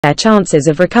their chances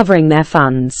of recovering their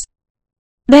funds.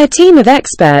 Their team of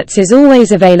experts is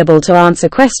always available to answer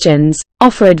questions,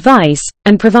 offer advice,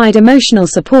 and provide emotional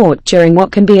support during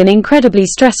what can be an incredibly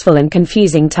stressful and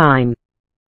confusing time.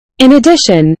 In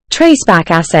addition,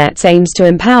 Tracebackassets aims to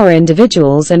empower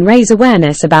individuals and raise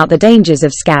awareness about the dangers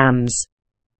of scams.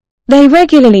 They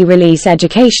regularly release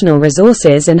educational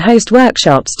resources and host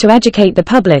workshops to educate the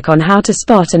public on how to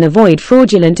spot and avoid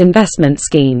fraudulent investment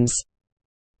schemes.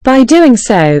 By doing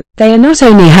so, they are not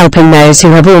only helping those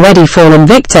who have already fallen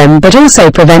victim but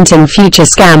also preventing future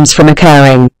scams from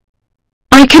occurring.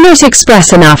 I cannot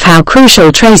express enough how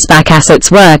crucial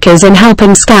Tracebackassets' work is in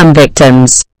helping scam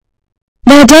victims.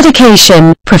 Their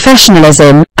dedication,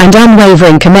 professionalism, and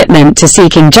unwavering commitment to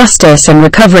seeking justice and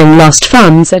recovering lost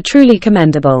funds are truly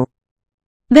commendable.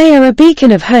 They are a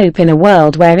beacon of hope in a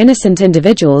world where innocent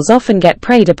individuals often get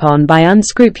preyed upon by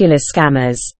unscrupulous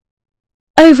scammers.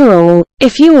 Overall,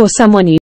 if you or someone you